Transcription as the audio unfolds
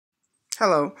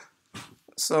Hello,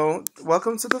 so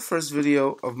welcome to the first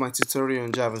video of my tutorial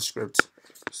on JavaScript.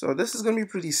 So this is going to be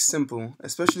pretty simple,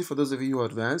 especially for those of you who are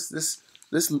advanced. This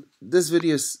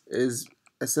video is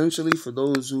essentially for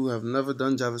those who have never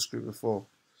done JavaScript before.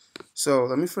 So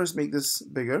let me first make this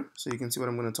bigger so you can see what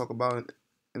I'm going to talk about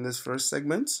in this first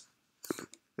segment.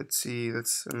 Let's see,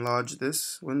 let's enlarge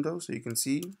this window so you can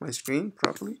see my screen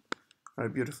properly.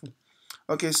 Alright, beautiful.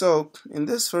 Okay, so in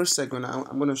this first segment,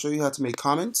 I'm going to show you how to make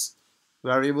comments,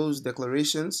 variables,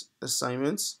 declarations,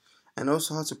 assignments, and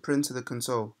also how to print to the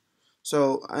console.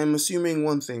 So I'm assuming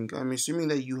one thing. I'm assuming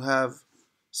that you have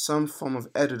some form of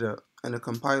editor and a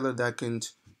compiler that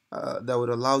would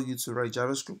allow you to write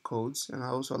JavaScript codes and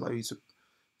also allow you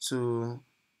to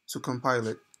compile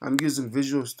it. I'm using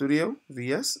Visual Studio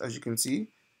VS, as you can see.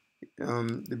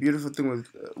 The beautiful thing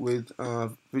with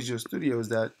Visual Studio is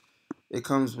that it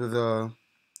comes with a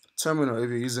terminal if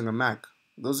you're using a Mac.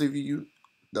 Those of you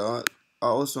that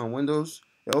are also on Windows,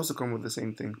 they also come with the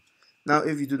same thing. Now,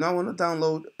 if you do not want to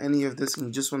download any of this and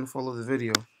you just want to follow the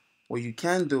video, what you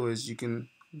can do is you can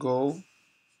go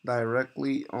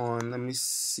directly on, let me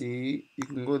see, you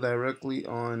can go directly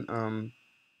on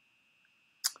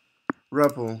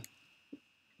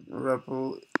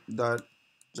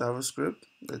REPL.javascript.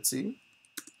 Let's see,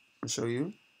 I'll show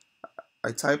you.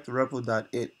 I typed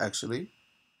REPL.it actually,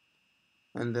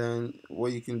 and then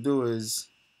what you can do is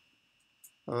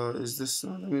this?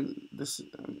 Let me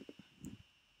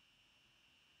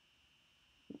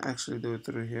actually do it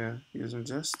through here using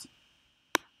just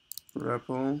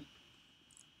REPL.it.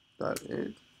 I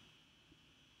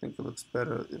think it looks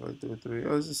better if I do it through here.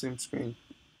 Oh, it's the same screen,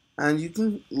 and you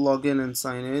can log in and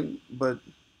sign in. But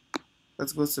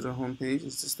let's go to the home page.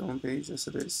 Is this the home page? Yes,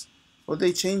 it is. Well,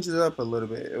 they changed it up a little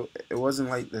bit. It wasn't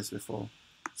like this before.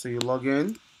 So you log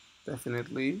in,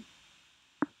 definitely,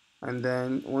 and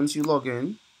then once you log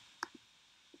in,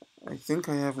 I think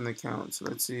I have an account. So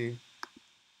let's see.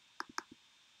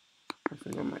 I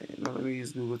think I might. Now let me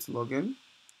use Google to log in.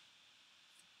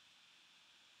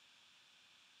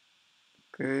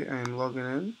 Okay, I am logging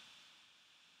in.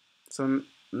 So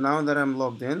now that I'm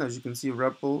logged in, as you can see,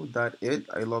 REPL.it,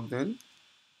 I logged in.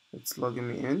 It's logging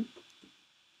me in.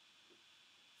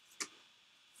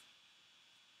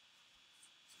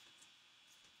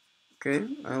 Okay,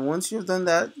 and once you've done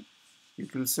that, you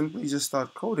can simply just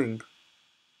start coding.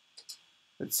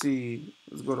 Let's see,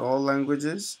 let's go to all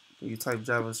languages. You type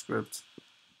JavaScript.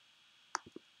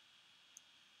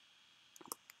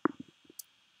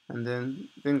 And then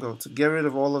bingo. To get rid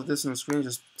of all of this on the screen,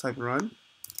 just type run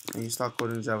and you start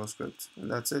coding JavaScript. And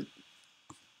that's it.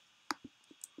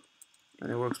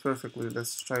 And it works perfectly.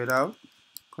 Let's try it out.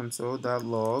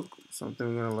 Console.log, something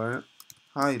we're gonna learn.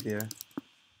 Hi there.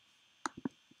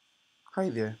 Hi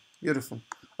there. Beautiful.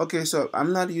 Okay, so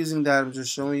I'm not using that. I'm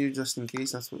just showing you just in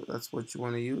case that's what you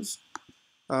want to use.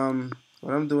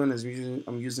 What I'm doing is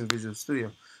I'm using Visual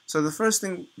Studio. So the first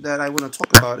thing that I want to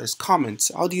talk about is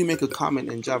comments. How do you make a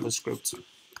comment in JavaScript?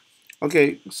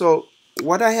 Okay, so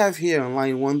what I have here on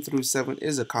line 1 through 7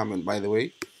 is a comment, by the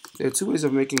way. There are two ways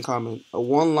of making comment. A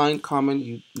one-line comment,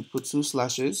 you put 2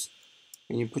 slashes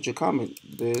and you put your comment.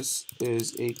 This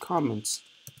is a comment.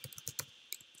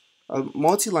 A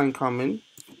multi-line comment,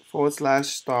 /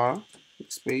 star,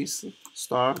 space,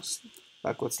 star,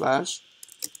 backward slash.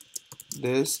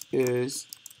 This is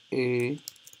a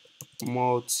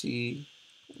multi-line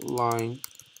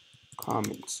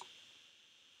comment.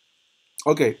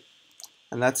 Okay,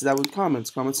 and that's that with comments.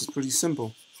 Comments is pretty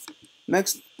simple.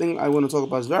 Next thing I want to talk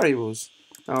about is variables.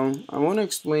 I want to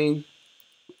explain.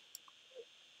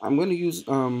 I'm going to use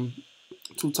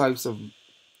two types of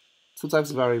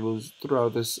variables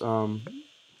throughout this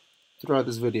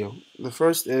video. The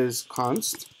first is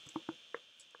const.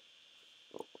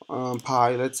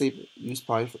 Pi, let's say use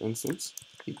pi for instance,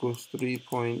 equals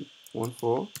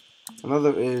 3.14.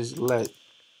 Another is let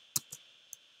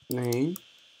name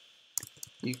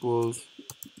equals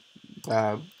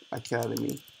Bab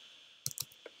Academy.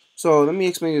 So let me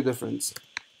explain the difference.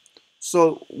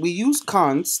 So we use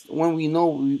const when we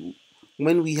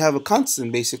have a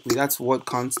constant. Basically, that's what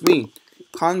const mean.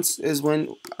 Const is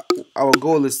when our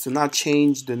goal is to not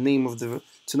change the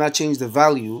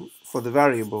value for the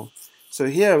variable. So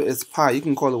here it's pi. You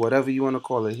can call it whatever you want to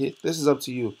call it. This is up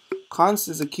to you. Const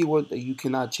is a keyword that you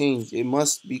cannot change. It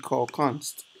must be called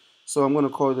const. So I'm going to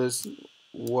call this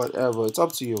whatever. It's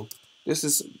up to you. This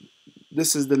is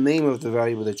the name of the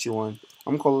variable that you want.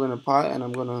 I'm calling it pi, and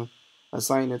I'm going to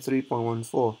assign it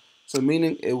 3.14. So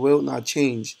meaning it will not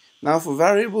change. Now for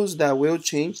variables that will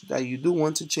change, that you do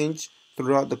want to change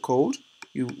throughout the code,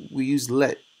 we use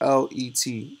let,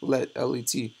 L-E-T, let,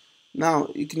 L-E-T. Now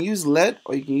you can use let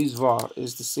or you can use var.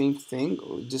 It's the same thing.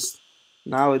 Or just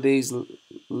nowadays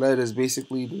let is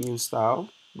basically the new style,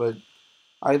 but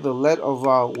either let or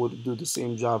var would do the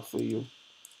same job for you.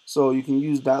 So you can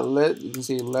use that let. You can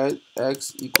say let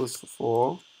x equals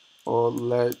 4 or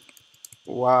let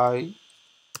y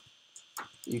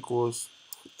equals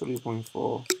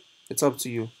 3.4. It's up to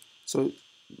you. So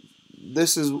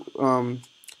this is um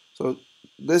so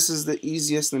this is the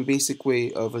easiest and basic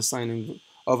way of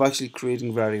actually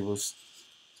creating variables.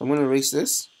 So I'm going to erase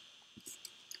this.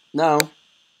 Now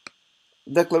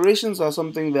declarations are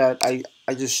something that I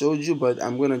just showed you, but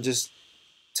I'm going to just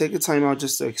take a time out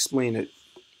just to explain it.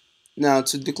 Now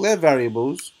to declare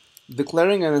variables,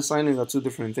 declaring and assigning are two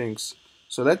different things.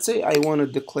 So let's say I want to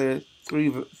declare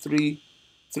three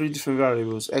different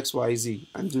variables x, y, z,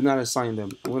 and do not assign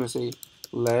them. I'm going to say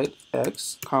let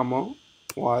x, comma,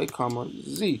 y, comma,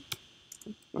 z,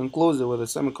 and close it with a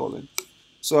semicolon.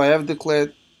 So I have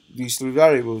declared these three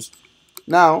variables.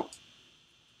 Now,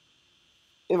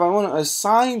 if I want to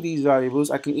assign these variables,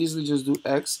 I can easily just do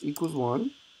x equals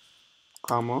 1,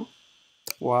 comma,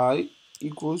 y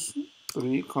equals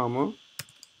 3, comma,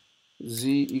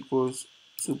 z equals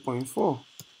 2.4.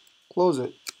 Close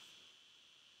it.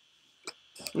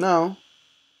 Now,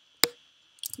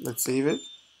 let's save it.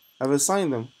 I've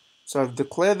assigned them. So I've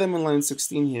declared them in line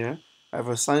 16 here. I've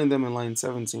assigned them in line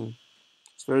 17.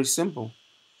 It's very simple.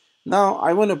 Now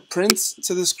I want to print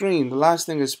to the screen. The last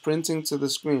thing is printing to the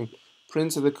screen.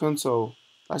 Print to the console.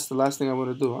 That's the last thing I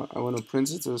want to do. I want to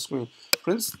print it to the screen.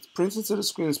 Print it to the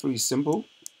screen is pretty simple.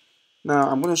 Now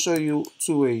I'm going to show you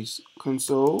two ways.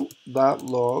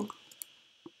 Console.log.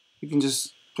 You can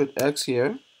just put X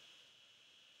here.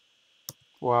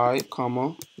 Y,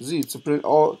 comma, Z to print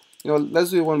all. Let's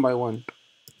do it one by one.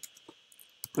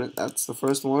 Print. That's the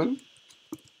first one.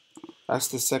 That's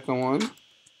the second one.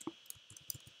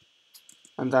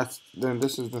 And then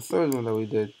this is the third one that we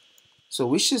did. So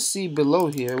we should see below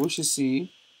here, we should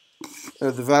see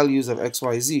the values of x,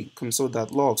 y, z,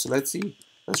 console.log. So let's see.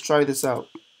 Let's try this out.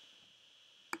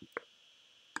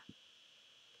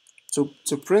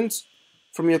 To print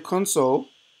from your console,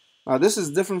 now this is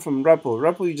different from REPL.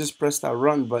 REPL, you just press that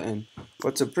run button.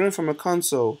 But to print from a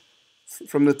console,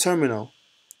 from the terminal,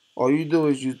 all you do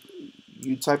is you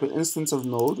type an instance of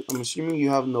Node. I'm assuming you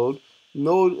have Node.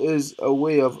 Node is a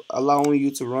way of allowing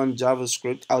you to run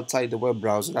JavaScript outside the web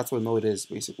browser. That's what Node is,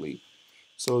 basically.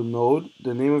 So Node,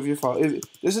 the name of your file.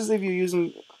 This is if you're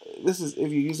using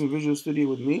Visual Studio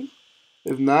with me.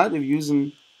 If not, if you're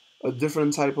using a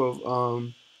different type of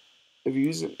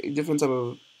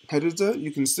editor,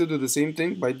 you can still do the same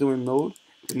thing by doing Node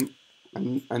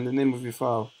and the name of your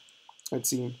file. Let's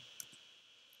see.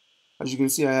 As you can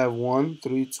see, I have 1,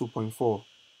 3, 2.4.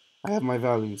 I have my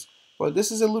values. But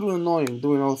this is a little annoying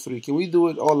doing all three. Can we do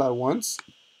it all at once?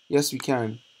 Yes, we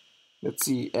can. Let's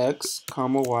see, x,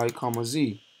 comma, y, comma,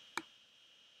 z.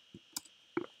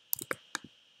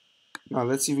 Now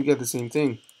let's see if we get the same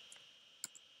thing.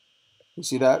 You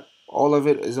see that? All of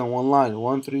it is on one line.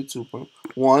 1, 3,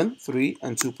 2.1, 3,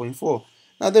 and 2.4.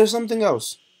 Now there's something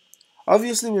else.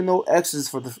 Obviously we know x is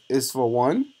for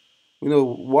 1. We know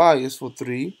y is for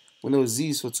 3. We know z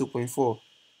is for 2.4.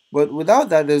 But without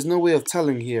that, there's no way of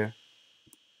telling here.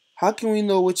 How can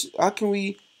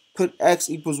we put x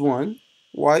equals 1,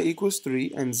 y equals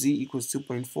 3, and z equals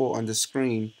 2.4 on the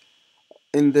screen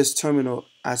in this terminal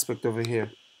aspect over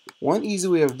here? One easy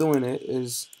way of doing it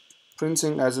is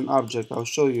printing as an object. I'll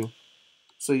show you.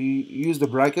 So you use the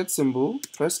bracket symbol,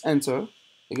 press enter.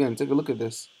 Again, take a look at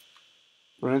this.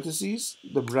 Parentheses,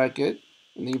 the bracket,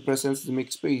 and then you press enter to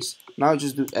make space. Now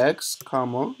just do x,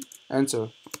 comma,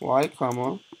 enter, y,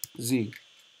 comma, z.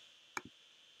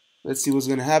 Let's see what's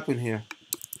gonna happen here.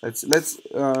 Let's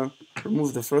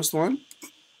remove the first one.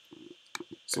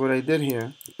 So what I did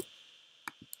here,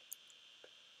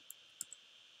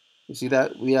 you see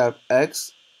that we have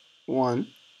x 1,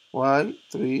 y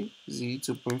 3, z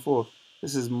 2.4.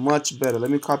 This is much better. Let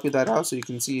me copy that out so you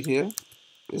can see it here.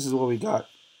 This is what we got.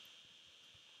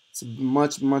 It's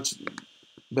much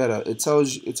better. It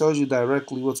tells you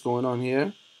directly what's going on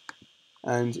here,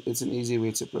 and it's an easy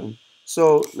way to print.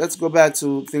 So let's go back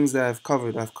to things that I've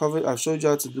covered. I've showed you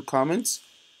how to do comments,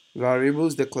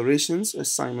 variables, declarations,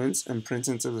 assignments, and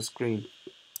printing to the screen.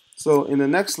 So in the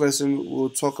next lesson, we'll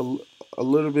talk a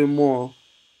little bit more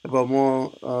about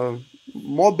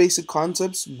more basic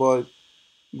concepts, but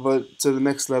to the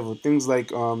next level. Things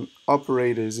like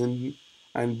operators and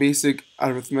basic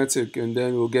arithmetic, and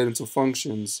then we'll get into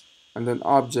functions, and then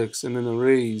objects, and then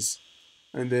arrays,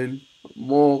 and then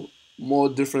more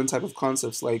different type of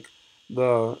concepts like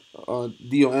the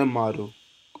DOM model.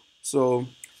 So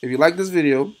if you like this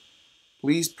video,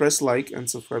 Please press like and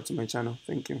subscribe to my channel.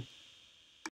 Thank you.